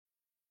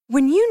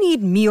When you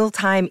need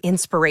mealtime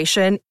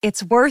inspiration,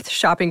 it's worth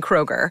shopping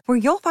Kroger, where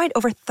you'll find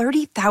over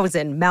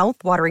 30,000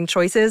 mouth-watering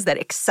choices that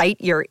excite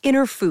your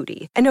inner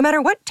foodie. And no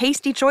matter what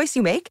tasty choice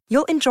you make,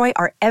 you'll enjoy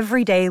our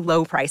everyday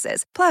low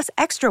prices, plus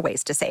extra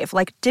ways to save,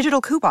 like digital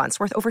coupons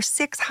worth over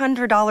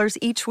 $600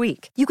 each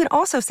week. You can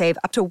also save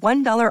up to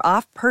 $1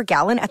 off per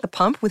gallon at the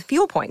pump with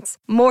fuel points.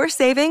 More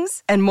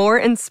savings and more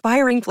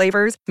inspiring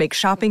flavors make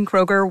shopping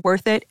Kroger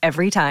worth it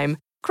every time.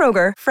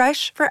 Kroger,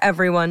 fresh for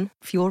everyone.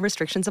 Fuel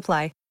restrictions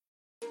apply.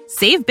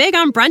 Save big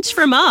on brunch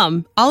for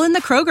mom, all in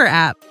the Kroger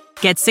app.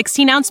 Get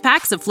 16-ounce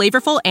packs of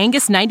flavorful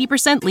Angus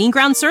 90% lean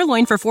ground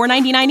sirloin for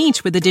 $4.99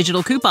 each with a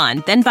digital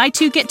coupon. Then buy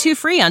 2, get 2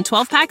 free on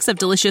 12 packs of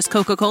delicious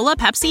Coca-Cola,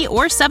 Pepsi,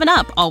 or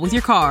 7-Up, all with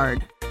your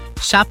card.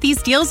 Shop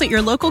these deals at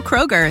your local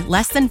Kroger,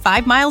 less than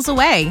 5 miles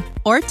away.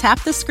 Or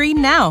tap the screen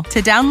now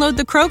to download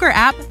the Kroger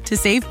app to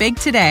save big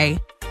today.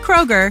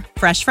 Kroger,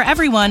 fresh for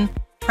everyone.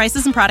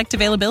 Prices and product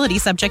availability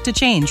subject to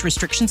change.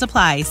 Restrictions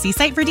apply. See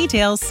site for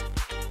details.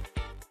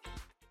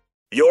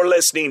 You're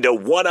listening to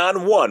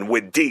One-on-One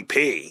with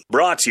DP,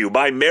 brought to you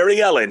by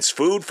Mary Ellen's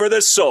Food for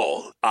the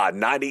Soul on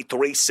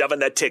 93.7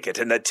 The Ticket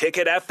and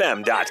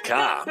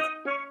theticketfm.com.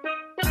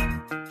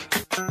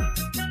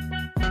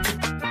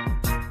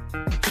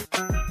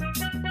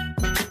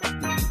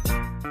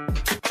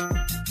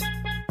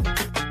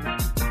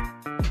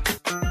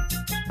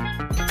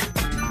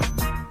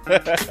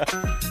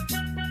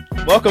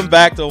 Welcome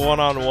back to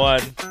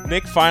One-on-One.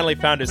 Nick finally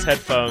found his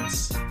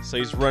headphones. So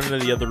he's running to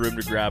the other room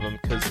to grab him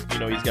because,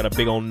 he's got a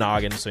big old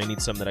noggin, so he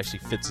needs something that actually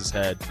fits his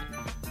head.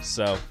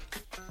 So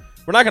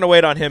we're not going to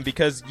wait on him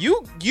because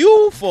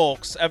you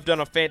folks have done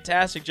a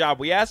fantastic job.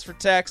 We asked for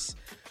texts.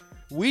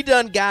 We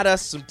done got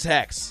us some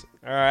texts.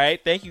 All right.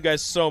 Thank you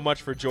guys so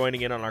much for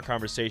joining in on our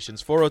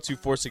conversations.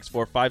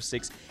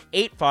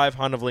 402-464-5685,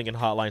 Honda of Lincoln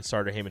Hotline,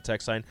 Starter Heyman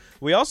text line.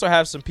 We also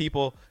have some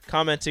people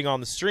commenting on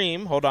the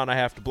stream. Hold on, I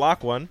have to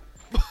block one.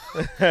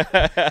 Did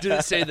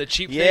it say the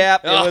cheap thing? Yeah,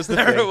 it was the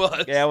there thing. It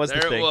was. Yeah, it was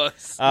there the thing. It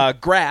was.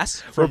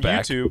 Grass from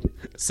YouTube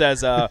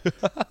says,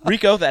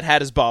 Rico, that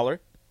hat is baller.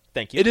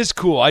 Thank you. It is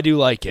cool. I do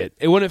like it.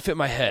 It wouldn't fit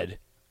my head.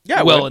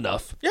 Yeah, well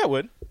enough. Yeah, it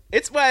would.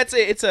 It's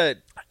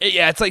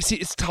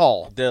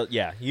tall.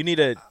 You need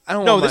a. I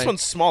don't no, want this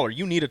one's smaller.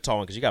 You need a tall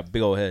one because you got a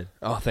big old head.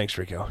 Oh, thanks,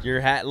 Rico.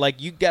 Your hat,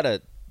 you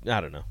gotta. I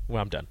don't know.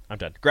 Well, I'm done.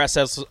 Grass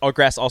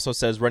also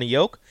says runny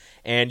yolk,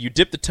 and you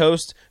dip the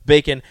toast,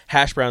 bacon,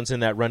 hash browns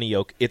in that runny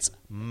yolk. It's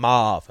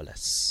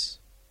marvelous.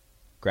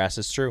 Grass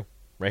is true.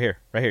 Right here.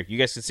 You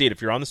guys can see it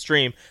if you're on the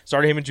stream.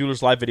 Starter Heyman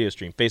Jewelers live video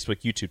stream.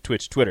 Facebook, YouTube,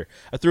 Twitch, Twitter.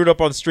 I threw it up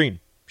on the stream.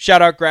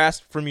 Shout out Grass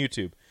from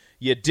YouTube.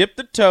 You dip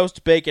the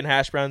toast, bacon,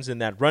 hash browns in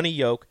that runny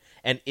yolk,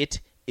 and it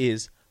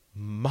is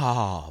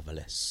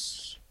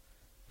marvelous.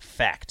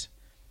 Fact.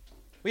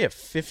 We have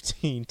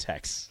 15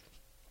 texts.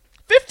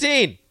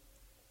 15!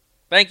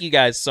 Thank you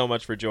guys so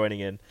much for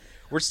joining in.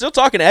 We're still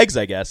talking eggs,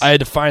 I guess. I had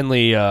to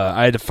finally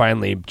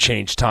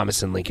change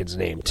Thomas and Lincoln's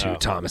name to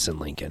Thomas and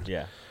Lincoln.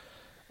 Yeah.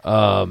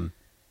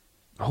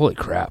 Holy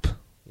crap.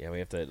 Yeah, we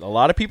have to. A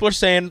lot of people are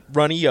saying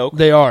runny yolk.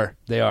 They are.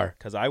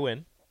 Because I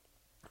win.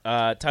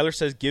 Tyler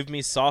says, "Give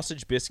me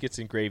sausage, biscuits,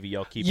 and gravy.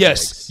 I'll keep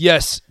yes, eggs."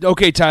 Yes.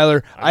 Okay,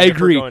 Tyler. I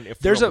agree.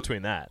 There's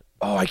between that.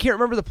 Oh, I can't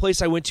remember the place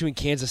I went to in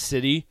Kansas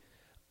City.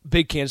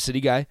 Big Kansas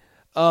City guy.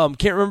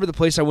 Can't remember the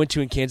place I went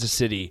to in Kansas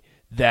City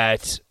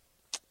that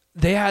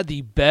they had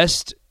the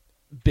best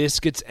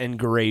biscuits and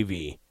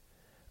gravy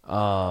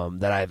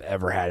that I've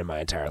ever had in my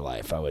entire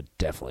life. I would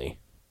definitely.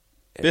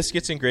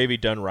 Biscuits and gravy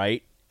done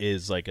right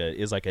is like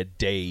a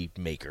day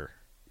maker.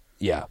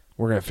 Yeah,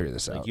 we're gonna figure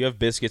this out. You have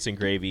biscuits and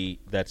gravy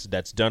that's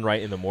done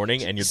right in the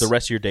morning, and the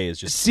rest of your day is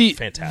just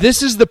fantastic.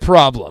 This is the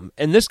problem,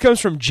 and this comes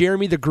from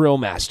Jeremy the Grill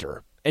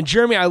Master. And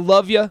Jeremy, I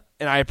love you,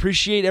 and I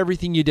appreciate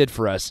everything you did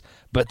for us,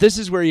 but this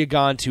is where you've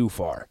gone too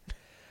far.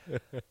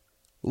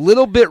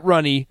 Little bit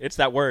runny. It's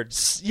that word.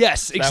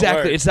 Yes,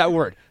 exactly. It's that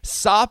word.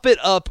 Sop it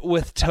up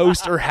with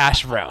toast or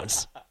hash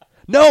browns.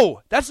 No,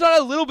 that's not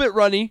a little bit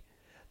runny.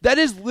 That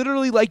is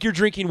literally like you're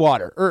drinking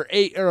water or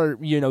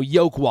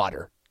yolk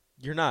water.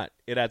 You're not.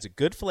 It adds a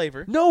good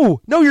flavor. No,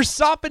 you're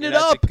sopping it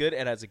up. It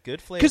adds a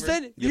good flavor. Because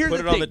then you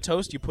put it on the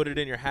toast. You put it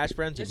in your hash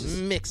browns.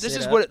 You mix it. This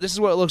is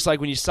what it looks like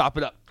when you sop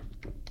it up.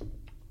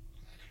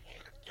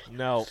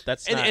 No,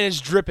 that's not. And it's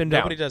dripping down.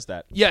 Nobody does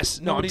that. Yes,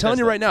 no, I'm telling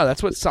you right now,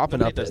 that's what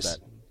sopping up is. That.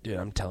 Dude,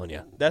 I'm telling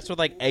you. That's with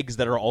eggs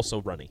that are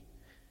also runny.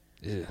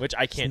 Ew, which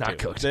I can't do.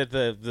 Cooked.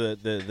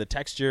 The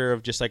texture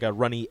of just like a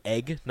runny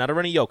egg, not a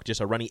runny yolk, just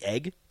a runny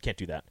egg. Can't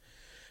do that.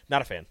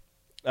 Not a fan.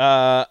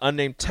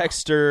 Unnamed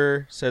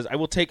texter says, "I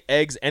will take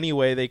eggs any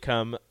way they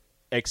come,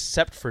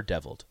 except for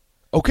deviled."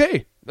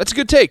 Okay, that's a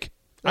good take.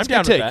 I'm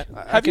down with that.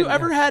 Have you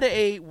ever had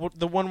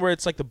the one where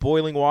it's like the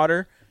boiling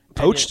water?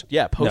 Poached?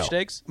 Yeah, poached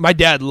eggs. My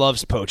dad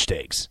loves poached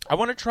eggs. I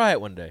want to try it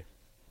one day.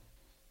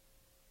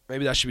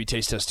 Maybe that should be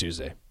Taste Test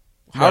Tuesday.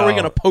 How are we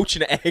going to poach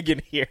an egg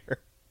in here?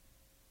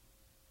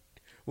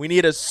 We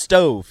need a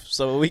stove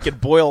so we can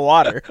boil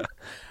water.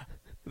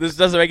 This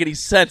doesn't make any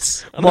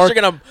sense Mark-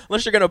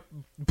 unless you're gonna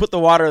put the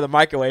water in the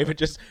microwave and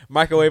just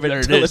microwave it There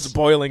it until is. it's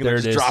boiling and There then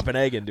it just is. drop an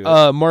egg into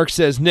it. Mark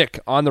says, Nick,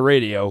 on the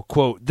radio,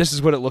 quote, "This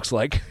is what it looks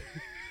like."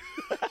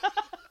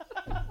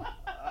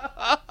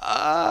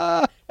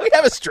 We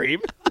have a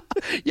stream.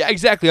 Yeah,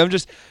 exactly. I'm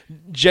just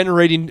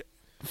generating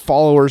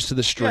followers to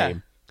the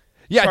stream.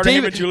 Yeah, Starting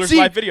David. Heyman Jewelers See,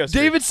 live video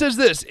stream. David says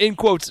this in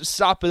quotes: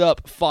 "Sop it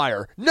up,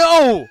 fire."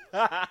 No,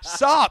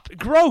 sop,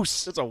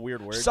 gross. That's a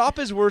weird word. Sop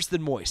is worse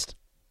than moist.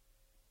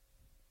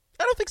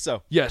 I don't think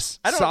so. Yes,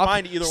 I don't sop,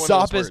 mind either one of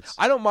sop those is. words.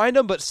 I don't mind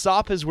them, but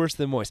sop is worse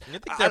than moist. I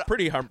think they're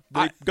pretty harm.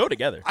 They go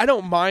together. I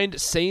don't mind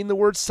saying the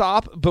word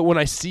sop, but when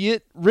I see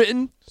it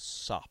written,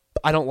 Sop.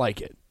 I don't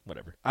like it.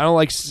 Whatever. I don't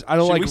like. I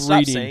don't Should like we stop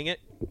reading. saying it?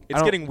 I It's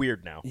don't- getting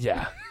weird now.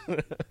 Yeah.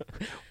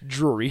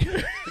 Drury.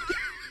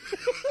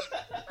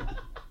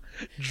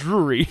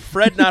 Drury.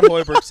 Fred Not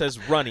Hoiberg says,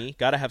 "Runny,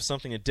 gotta have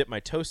something to dip my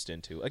toast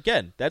into."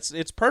 Again,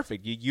 it's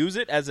perfect. You use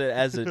it as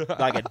a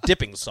like a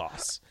dipping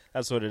sauce.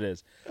 That's what it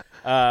is.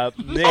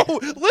 Nick, Oh,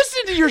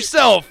 listen to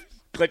yourself.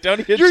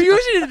 Clactonia You're John-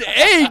 using an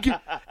egg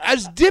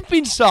as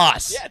dipping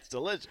sauce. Yeah, it's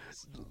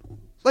delicious.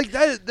 Like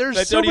that.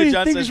 There's so Clactonia many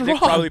John things says wrong. Nick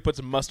probably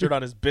puts mustard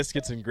on his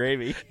biscuits and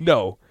gravy.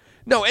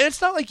 No, and it's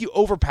not like you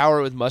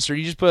overpower it with mustard.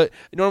 You just put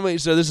normally.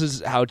 So this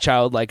is how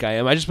childlike I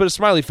am. I just put a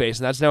smiley face,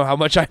 and that's now how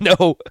much I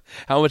know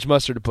how much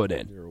mustard to put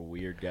in. You're a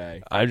weird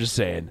guy. I'm just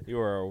saying. You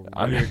are a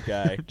I'm- weird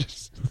guy.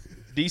 Just-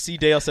 DC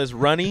Dale says,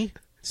 "Runny,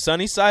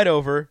 sunny side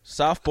over,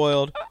 soft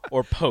boiled,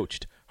 or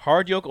poached.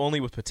 Hard yolk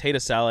only with potato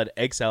salad,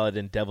 egg salad,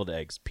 and deviled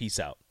eggs. Peace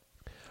out."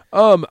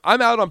 I'm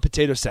out on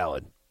potato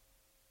salad.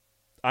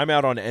 I'm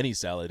out on any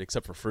salad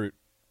except for fruit.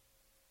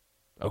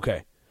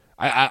 Okay,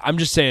 I'm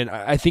just saying.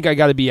 I think I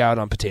got to be out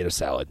on potato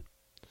salad.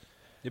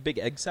 You a big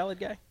egg salad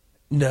guy?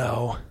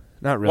 No,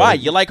 not really. Why?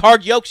 You like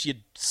hard yolks, you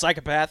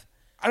psychopath.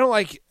 I don't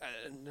like.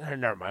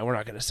 Never mind. We're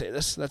not going to say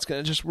this. That's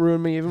going to just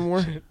ruin me even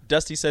more.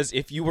 Dusty says,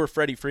 "If you were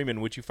Freddie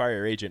Freeman, would you fire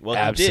your agent?" Well,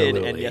 you did,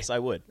 Absolutely. and yes, I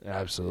would.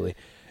 Absolutely.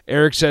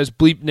 Eric says,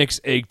 "Bleep Nick's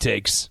egg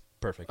takes."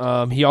 Perfect.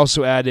 He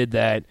also added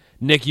that,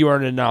 "Nick, you are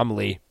an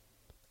anomaly,"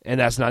 and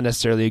that's not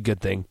necessarily a good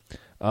thing.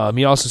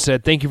 He also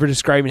said, "Thank you for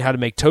describing how to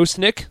make toast,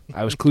 Nick.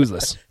 I was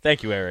clueless."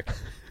 Thank you, Eric.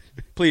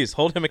 Please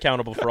hold him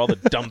accountable for all the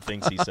dumb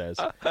things he says.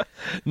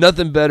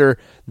 Nothing better.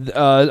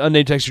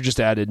 Unnamed texter just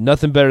added,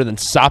 "Nothing better than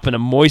sopping a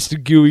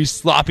moist, gooey,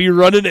 sloppy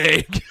running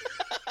egg."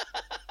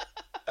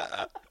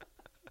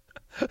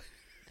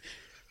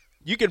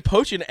 You can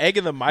poach an egg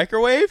in the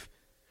microwave?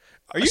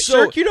 Are you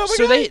So- sure, Qdoba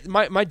So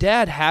guy? my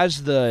dad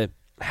has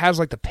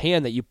like the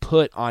pan that you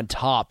put on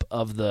top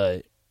of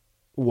the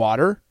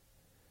water,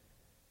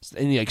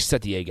 and you like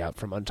set the egg out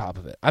from on top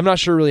of it. I'm not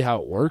sure really how it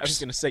I was works.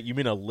 going to say, you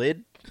mean a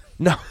lid?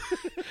 No,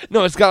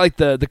 no, it's got like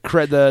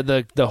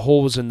the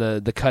holes and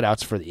the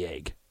cutouts for the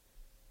egg.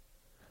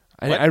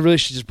 What? I really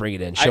should just bring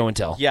it in, show and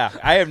tell. Yeah,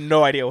 I have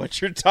no idea what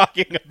you're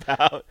talking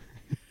about.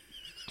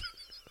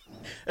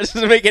 This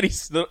doesn't make any.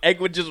 The egg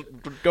would just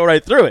go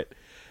right through it.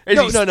 Is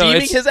No, he no, no, steaming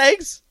it's- his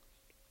eggs?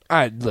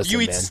 Listen,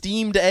 You eat man.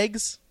 steamed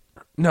eggs?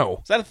 No,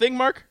 Is that a thing,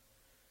 Mark?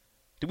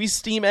 Do we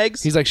steam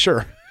eggs? he's like,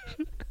 sure.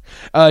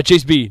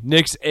 Chase B,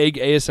 Nick's egg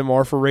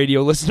ASMR for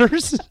radio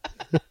listeners.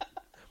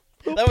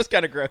 That was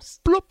kind of gross.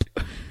 Bloop.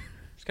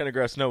 It's kind of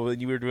gross. No, when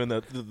you were doing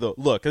the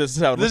look. This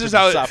is how. This is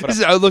how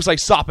it looks like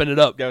sopping it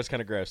up. That was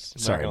kind of gross.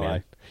 I'm not Sorry, gonna man.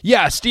 lie.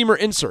 Yeah, steamer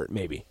insert,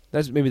 maybe.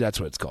 That's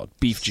what it's called.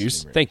 Beef juice.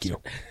 Steamer Thank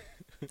you.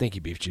 Thank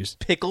you, beef juice.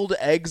 Pickled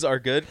eggs are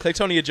good.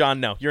 Clactonia John,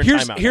 no. You're in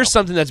Here's timeout. here's now.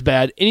 something that's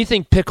bad.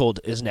 Anything pickled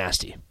is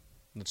nasty.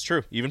 That's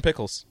true. Even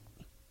pickles.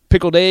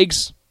 Pickled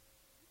eggs.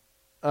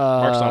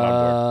 Mark's not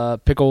on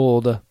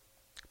Pickled.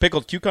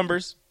 Pickled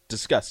cucumbers,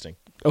 disgusting.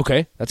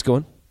 Okay, that's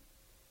going.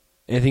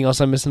 Anything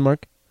else I'm missing,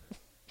 Mark?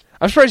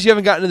 I'm surprised you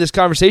haven't gotten into this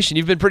conversation.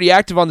 You've been pretty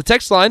active on the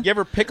text line. You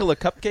ever pickle a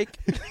cupcake?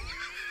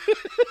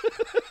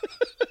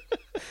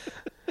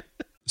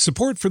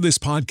 Support for this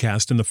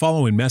podcast and the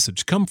following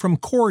message come from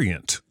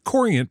Corient.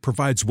 Corient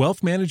provides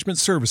wealth management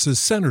services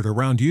centered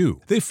around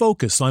you. They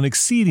focus on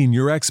exceeding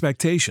your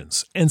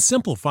expectations and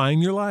simplifying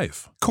your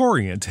life.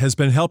 Corient has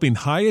been helping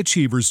high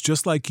achievers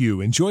just like you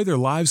enjoy their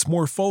lives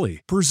more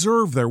fully,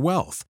 preserve their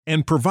wealth,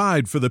 and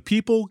provide for the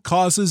people,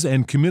 causes,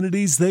 and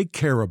communities they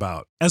care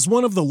about. As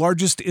one of the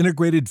largest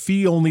integrated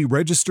fee-only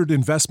registered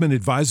investment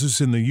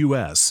advisors in the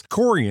U.S.,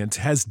 Corient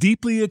has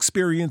deeply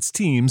experienced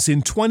teams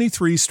in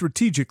 23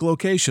 strategic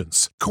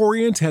locations.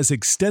 Corient has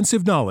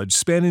extensive knowledge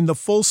spanning the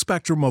full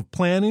spectrum of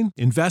planning,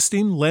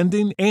 investing,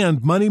 lending,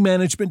 and money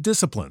management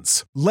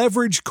disciplines.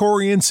 Leverage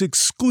Corient's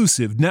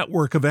exclusive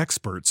network of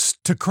experts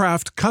to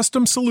craft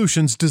custom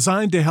solutions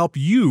designed to help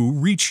you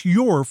reach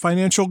your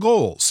financial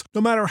goals,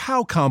 no matter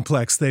how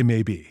complex they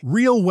may be.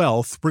 Real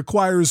wealth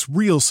requires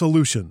real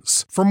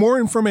solutions. For more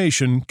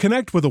information,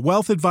 connect with a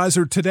wealth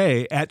advisor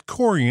today at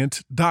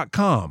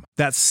Corient.com.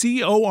 That's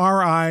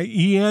Corient.com.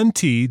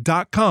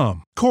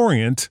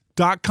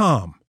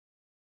 Corient.com.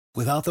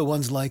 Without the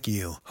ones like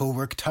you, who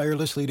work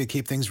tirelessly to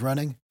keep things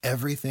running,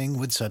 everything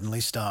would suddenly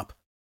stop.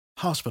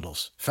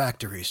 Hospitals,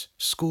 factories,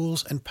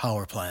 schools, and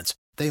power plants,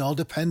 they all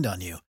depend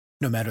on you.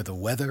 No matter the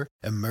weather,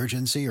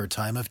 emergency, or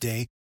time of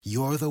day,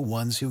 you're the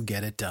ones who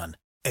get it done.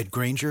 At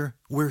Grainger,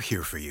 we're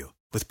here for you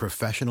with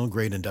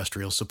professional-grade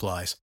industrial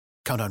supplies.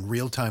 Count on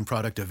real-time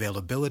product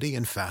availability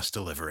and fast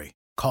delivery.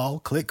 Call,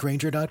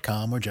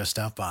 clickgrainger.com, or just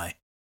stop by.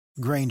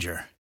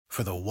 Grainger,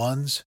 for the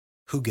ones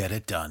who get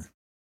it done.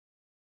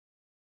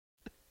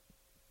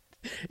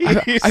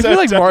 I feel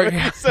like Mark.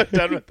 He's so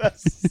done with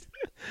us.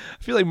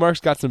 I feel like Mark's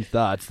got some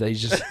thoughts that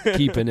he's just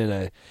keeping in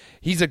a.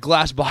 He's a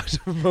glass box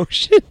of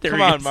emotion.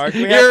 Come on, Mark.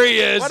 Here he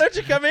is. Why don't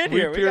you come in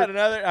here? We got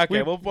another.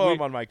 Okay, we'll blow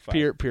him on mic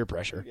 5. Peer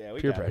pressure. Yeah,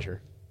 we peer got it.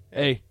 pressure.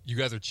 Hey, You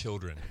guys are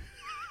children.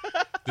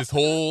 This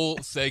whole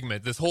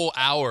segment, this whole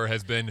hour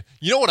has been,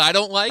 you know what I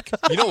don't like?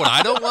 You know what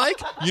I don't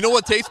like? You know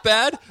what tastes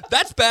bad?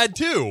 That's bad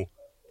too.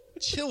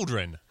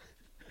 Children.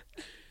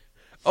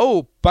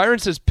 oh, Byron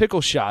says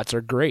pickle shots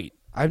are great.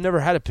 I've never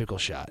had a pickle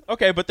shot.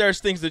 Okay, but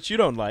there's things that you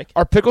don't like.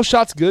 Are pickle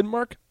shots good,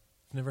 Mark?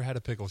 Never had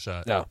a pickle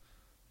shot. No.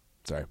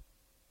 Sorry.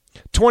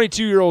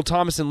 22-year-old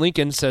Thomas in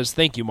Lincoln says,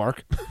 thank you,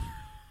 Mark.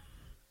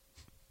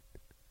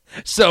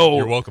 So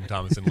You're welcome,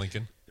 Thomas and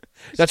Lincoln.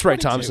 that's right,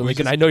 Thomas in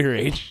Lincoln. I know your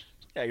age.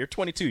 Yeah, you're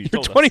 22. You You're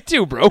told us.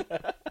 22, bro.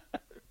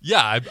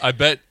 Yeah, I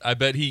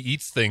bet he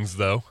eats things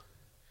though.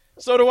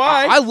 So do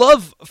I. I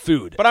love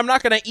food. But I'm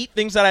not going to eat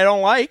things that I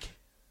don't like.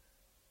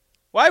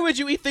 Why would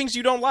you eat things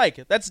you don't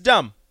like? That's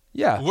dumb.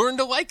 Yeah. Learn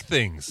to like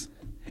things.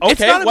 Okay, It's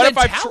not a what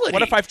mentality.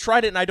 if I've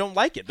tried it and I don't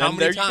like it? Then How many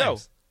there you go.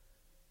 times?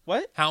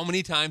 What? How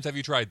many times have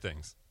you tried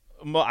things?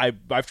 Well,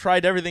 I've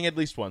tried everything at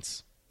least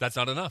once. That's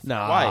not enough.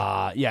 Nah.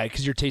 Why? Yeah,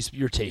 because your taste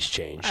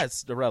changed.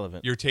 That's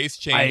irrelevant. Your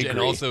taste I change, and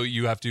agree. also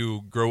you have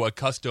to grow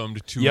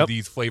accustomed to Yep.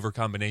 these flavor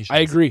combinations.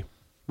 I agree.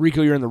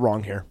 Rico, you're in the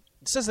wrong here.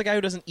 It says the guy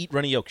who doesn't eat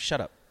runny yolk. Shut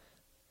up.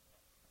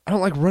 I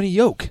don't like runny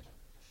yolk.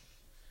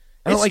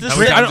 I don't It's like the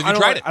drink, same- I How many don't, times have I you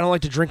don't tried like, it? I don't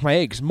like to drink my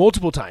eggs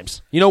multiple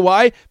times. You know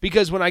why?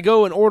 Because when I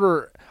go and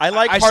order, I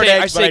like hard say,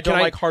 eggs, but I don't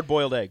like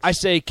hard-boiled eggs. I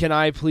say, can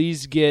I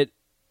please get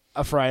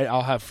a fried?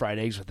 I'll have fried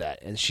eggs with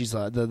that. And she's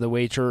the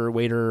waiter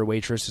or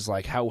waitress is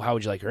like, how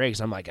would you like your eggs?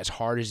 I'm like, as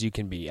hard as you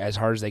can be, as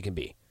hard as they can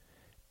be.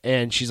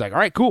 And she's like, all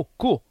right, cool.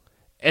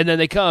 And then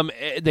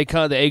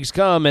the eggs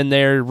come and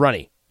they're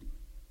runny.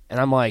 And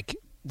I'm like,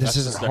 this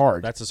isn't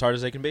hard. That's as hard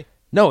as they can be.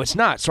 No, it's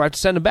not. So I have to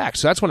send them back.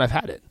 So that's when I've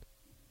had it.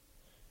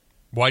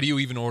 Why do you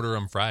even order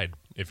them fried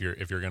if you're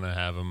gonna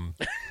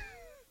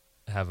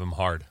have them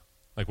hard?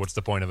 Like, what's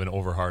the point of an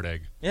over hard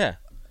egg? Yeah.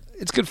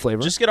 It's good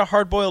flavor. Just get a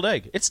hard-boiled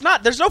egg. It's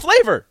not. There's no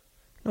flavor.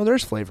 No,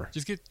 there's flavor.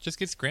 Just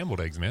get scrambled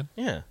eggs, man.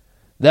 Yeah.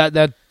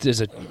 That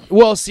is a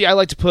well. See, I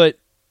like to put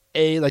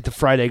the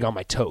fried egg on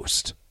my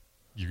toast.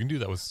 You can do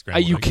that with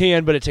scrambled You eggs.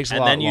 can, but it takes a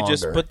And lot then you longer.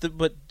 just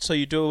so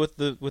you do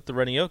it with the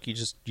runny yolk.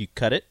 You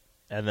cut it,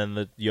 and then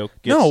the yolk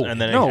gets, no, and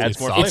then no, it adds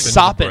more softens it's flavor. the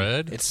sopping.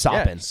 bread. It's Yeah,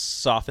 sopping. it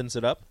softens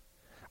it up.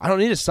 I don't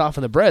need to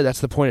soften the bread.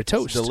 That's the point of It's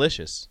toast.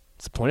 delicious.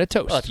 It's the point of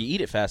toast. Well, if you eat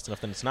it fast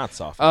enough, then it's not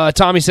soft.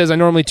 Tommy says I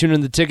normally tune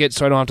in the ticket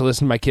so I don't have to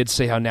listen to my kids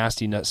say how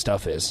nasty nut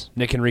stuff is.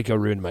 Nick and Rico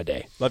ruined my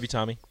day. Love you,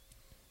 Tommy.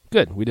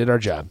 Good, we did our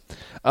job.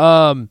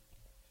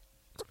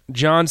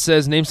 John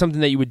says name something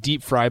that you would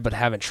deep fry but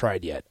haven't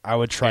tried yet. I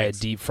would try Eggs.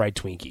 a deep fried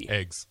Twinkie.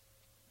 Eggs.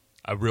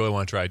 I really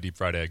want to try a deep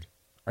fried egg.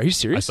 Are you I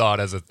serious? saw it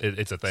as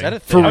it's a thing. Is that a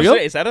For thing? I was real?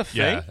 gonna say, is that a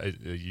thing? Yeah,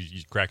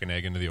 you crack an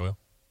egg into the oil.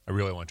 I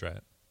really want to try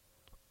it.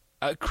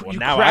 Well, you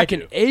now crack I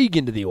an do. egg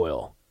into the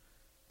oil.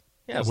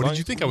 Yeah. as What long did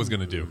you as- think I was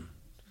gonna do?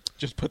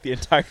 Just put the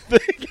entire thing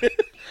in.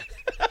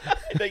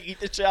 They eat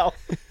the shell.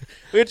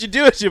 What you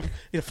do is you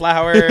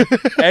flour,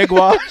 egg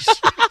wash,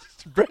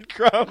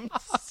 breadcrumbs,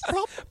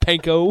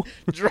 Panko.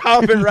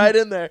 drop it right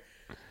in there.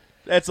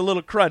 That's a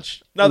little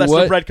crunch. No, that's the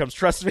What? breadcrumbs.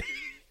 Trust me.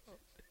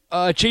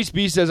 Chase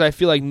B says, I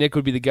feel like Nick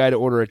would be the guy to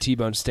order a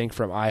T-bone steak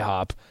from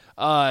IHOP.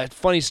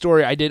 Funny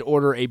story, I did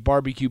order a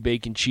barbecue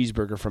bacon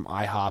cheeseburger from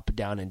IHOP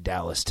down in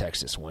Dallas,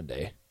 Texas one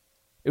day.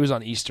 It was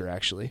on Easter,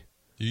 actually.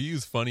 You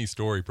use funny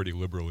story pretty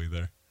liberally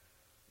there.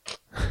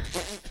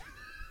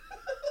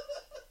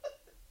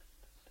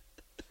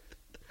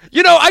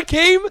 You know, I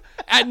came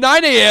at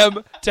 9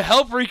 a.m. to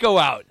help Rico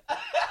out.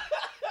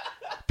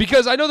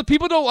 Because I know the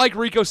people don't like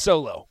Rico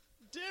solo.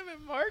 Damn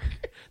it, Mark.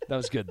 That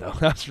was good, though.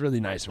 That was really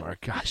nice,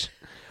 Mark. Gosh.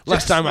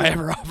 Last time I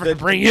ever offered to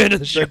bring you into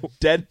the show. The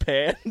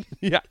deadpan.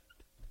 Yeah.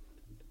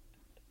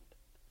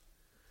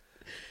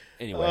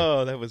 Anyway.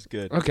 Oh, that was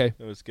good. Okay.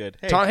 That was good.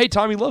 Hey,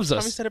 Tommy loves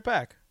us. Tommy said it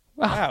back.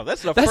 Wow. Wow,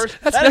 that's the That's- first.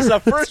 that's That is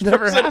never- the first that's never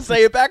person to happened.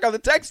 say it back on the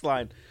text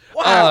line.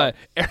 Wow,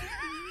 Aaron,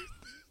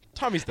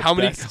 Tommy's the how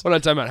many? best. Hold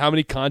on, time out. How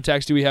many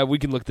contacts do we have? We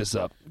can look this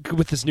up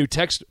with this new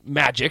text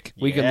magic.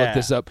 We can look Yeah.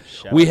 this up.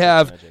 Shout We out to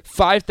have Magic.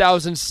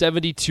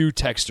 5,072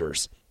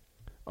 texters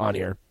on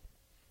here.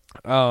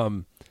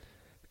 And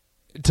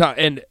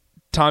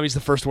Tommy's the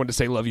first one to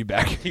say "love you"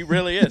 back. He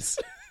really is.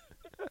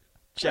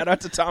 Shout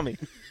out to Tommy.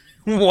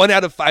 1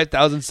 out of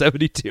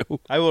 5,072.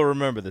 I will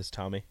remember this,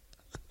 Tommy,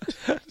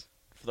 for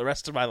the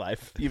rest of my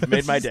life. You've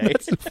made my day.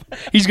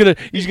 He's gonna.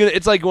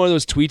 It's like one of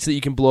those tweets that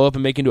you can blow up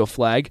and make into a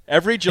flag.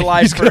 Every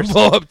July He's gonna 1st,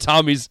 blow up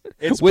Tommy's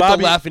it's with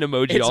Bobby, the laughing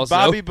emoji. It's also,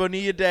 Bobby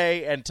Bonilla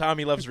Day and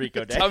Tommy Loves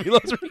Rico Day. Tommy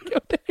loves Rico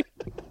Day.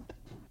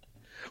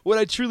 What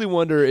I truly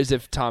wonder is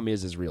if Tommy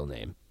is his real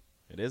name.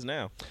 It is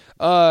now.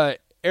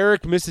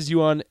 Eric misses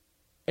you on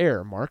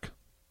air, Mark?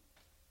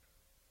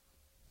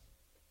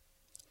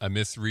 I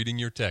miss reading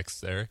your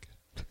texts, Eric.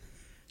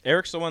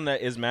 Eric's the one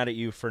that is mad at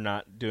you for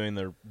not doing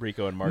the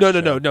Rico and Mark.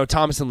 No.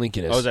 Thomas and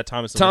Lincoln is. Oh, is that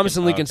Thomas and Thomas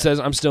and Lincoln okay. says,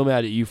 I'm still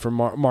mad at you for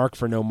Mark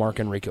for no Mark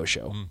and Rico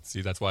show.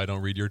 See, that's why I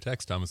don't read your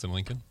text, Thomas and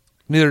Lincoln.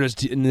 Neither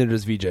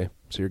does VJ,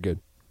 so you're good.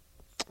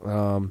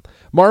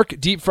 Mark,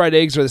 deep fried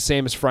eggs are the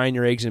same as frying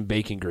your eggs in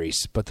bacon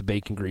grease, but the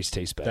bacon grease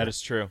tastes better. That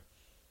is true.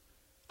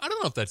 I don't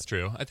know if that's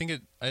true. I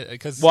think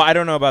because I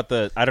don't know about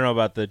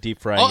the deep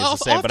frying is the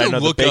same, but I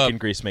know the bacon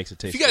grease makes it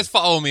taste. If you guys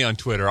follow me on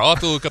Twitter, I'll have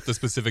to look up the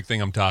specific thing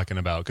I'm talking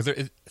about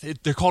because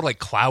they're called like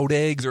cloud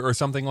eggs or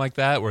something like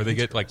that, where they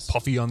get like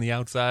puffy on the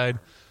outside.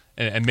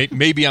 And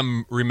maybe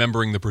I'm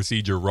remembering the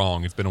procedure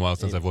wrong. It's been a while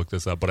since I've looked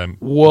this up, but I'm.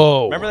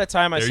 Whoa! Remember that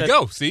time I said? There you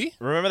go. See?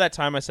 Remember that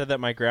time I said that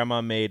my grandma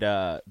made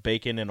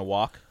bacon in a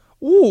wok?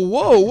 Ooh,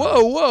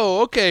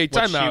 whoa! Okay, What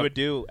time out. she would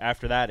do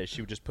after that is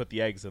she would just put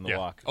the eggs in the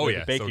wok. Oh, with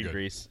yeah, the bacon so good.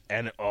 grease,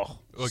 and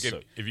Look,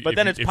 but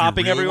then it's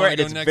popping everywhere. Wanna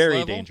go It's next very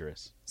level,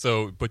 dangerous.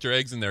 So put your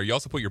eggs in there. You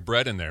also put your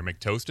bread in there. Make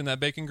toast in that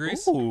bacon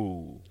grease.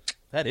 Ooh,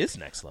 that is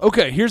next level.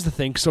 Okay, here's the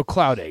thing. So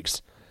cloud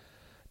eggs.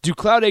 Do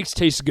cloud eggs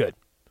taste good?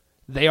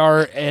 They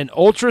are an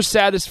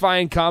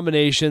ultra-satisfying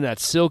combination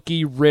that's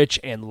silky, rich,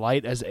 and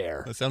light as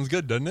air. That sounds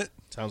good, doesn't it?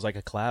 Sounds like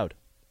a cloud.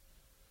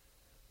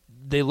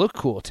 They look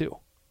cool, too.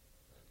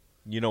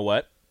 You know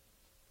what?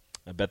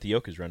 I bet the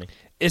yolk is running.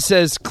 It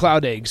says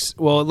cloud eggs.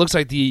 Well, it looks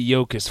like the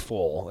yolk is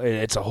full.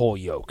 It's a whole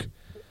yolk.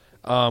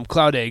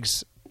 Cloud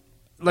eggs.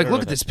 Like,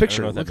 look at this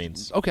picture. I don't know what that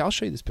means. Okay, I'll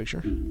show you this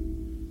picture.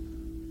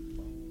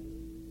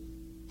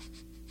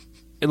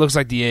 It looks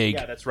like the egg.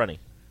 Yeah, that's runny.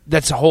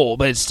 That's a whole,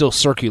 but it's still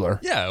circular.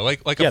 Yeah,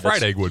 like a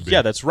fried egg would be.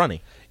 Yeah, that's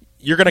runny.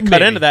 You're going to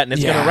cut into that, and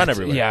it's going to run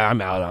everywhere. Yeah, I'm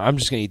out. I'm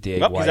just going to eat the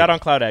egg white. He's out on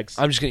cloud eggs.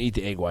 I'm just going to eat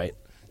the egg white.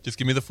 Just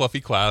give me the fluffy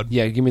cloud.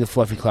 Yeah, give me the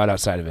fluffy cloud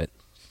outside of it.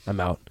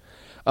 I'm out.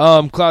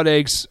 Cloud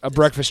eggs, a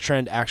breakfast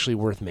trend actually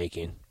worth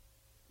making.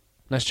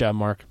 Nice job,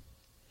 Mark.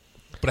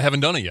 But I haven't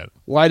done it yet.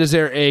 Light as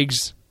air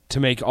eggs to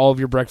make all of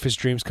your breakfast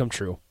dreams come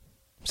true.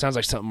 Sounds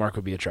like something Mark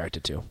would be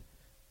attracted to.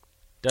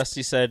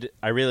 Dusty said,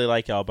 I really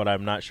like y'all, but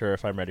I'm not sure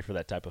if I'm ready for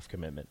that type of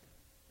commitment.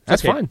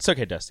 That's okay. fine. It's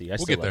okay, Dusty. We'll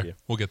still get love there. you.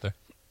 We'll get there.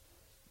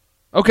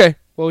 Okay.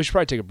 Well, we should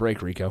probably take a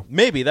break, Rico.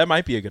 Maybe. That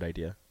might be a good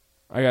idea.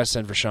 I got to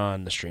send for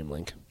Sean the stream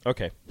link.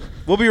 Okay.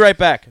 We'll be right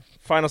back.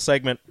 Final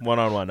segment,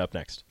 one-on-one, up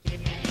next.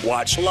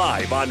 Watch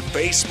live on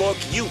Facebook,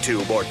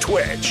 YouTube, or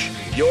Twitch.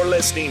 You're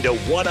listening to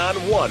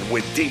One-on-One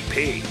with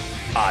DP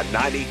on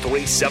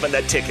 93.7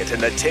 The Ticket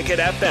and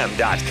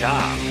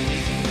theticketfm.com.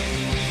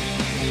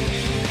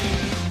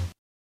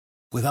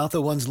 Without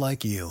the ones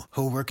like you,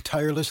 who work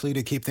tirelessly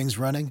to keep things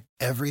running,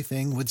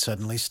 everything would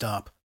suddenly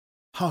stop.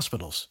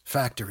 Hospitals,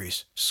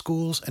 factories,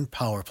 schools, and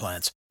power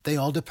plants, they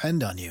all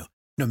depend on you.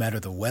 No matter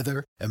the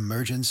weather,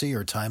 emergency,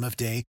 or time of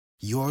day,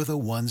 you're the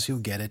ones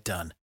who get it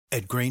done.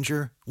 At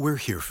Grainger, we're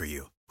here for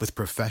you with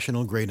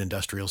professional-grade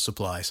industrial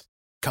supplies.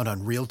 Count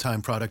on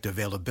real-time product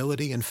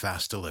availability and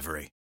fast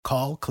delivery.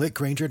 Call,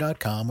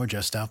 clickgrainger.com, or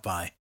just stop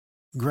by.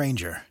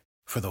 Grainger,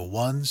 for the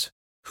ones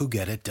who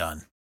get it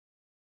done.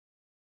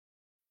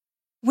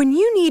 When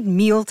you need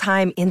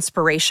mealtime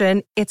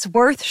inspiration, it's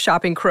worth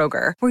shopping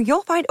Kroger, where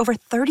you'll find over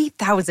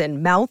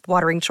 30,000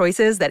 mouth-watering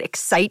choices that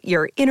excite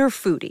your inner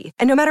foodie.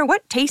 And no matter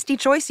what tasty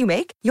choice you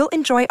make, you'll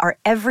enjoy our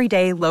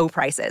everyday low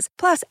prices,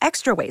 plus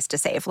extra ways to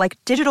save, like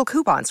digital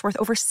coupons worth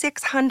over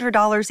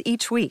 $600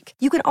 each week.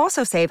 You can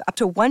also save up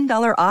to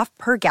 $1 off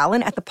per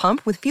gallon at the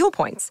pump with fuel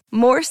points.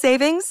 More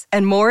savings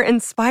and more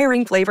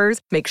inspiring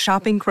flavors make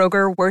shopping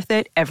Kroger worth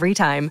it every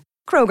time.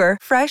 Kroger,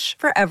 fresh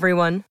for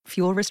everyone.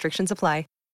 Fuel restrictions apply.